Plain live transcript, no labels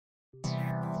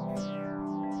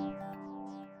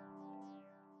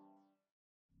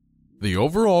The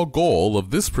overall goal of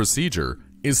this procedure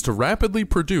is to rapidly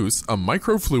produce a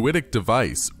microfluidic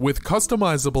device with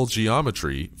customizable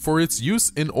geometry for its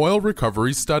use in oil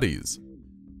recovery studies.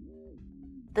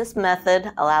 This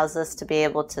method allows us to be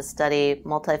able to study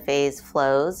multi-phase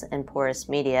flows in porous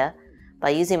media by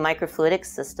using microfluidic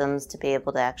systems to be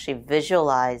able to actually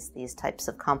visualize these types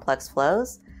of complex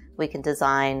flows. We can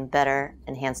design better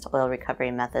enhanced oil recovery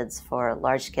methods for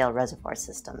large-scale reservoir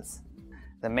systems.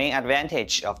 The main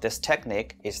advantage of this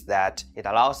technique is that it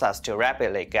allows us to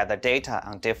rapidly gather data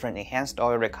on different enhanced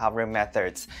oil recovery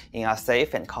methods in a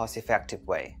safe and cost-effective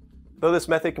way. Though this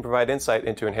method can provide insight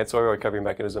into enhanced oil recovery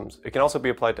mechanisms, it can also be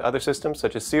applied to other systems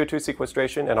such as CO2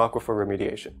 sequestration and aquifer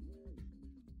remediation.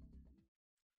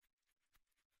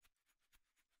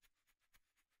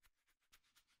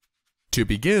 To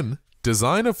begin,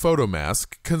 design a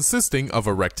photomask consisting of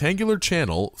a rectangular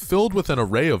channel filled with an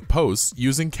array of posts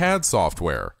using CAD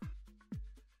software.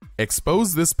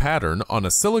 Expose this pattern on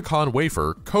a silicon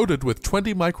wafer coated with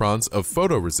 20 microns of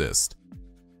photoresist,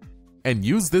 and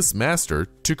use this master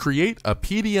to create a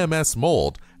PDMS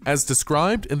mold as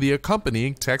described in the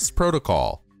accompanying text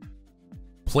protocol.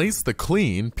 Place the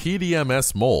clean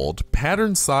PDMS mold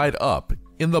pattern side up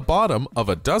in the bottom of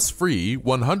a dust-free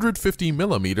 150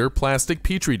 mm plastic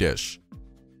petri dish.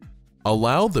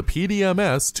 Allow the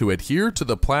PDMS to adhere to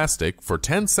the plastic for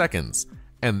 10 seconds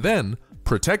and then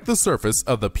protect the surface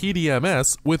of the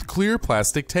PDMS with clear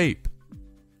plastic tape.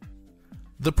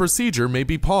 The procedure may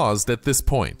be paused at this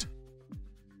point.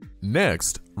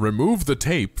 Next, remove the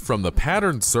tape from the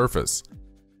patterned surface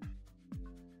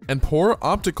and pour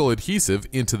optical adhesive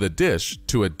into the dish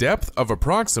to a depth of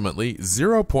approximately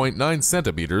 0.9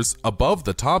 centimeters above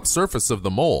the top surface of the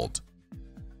mold.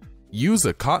 Use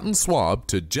a cotton swab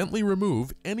to gently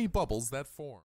remove any bubbles that form.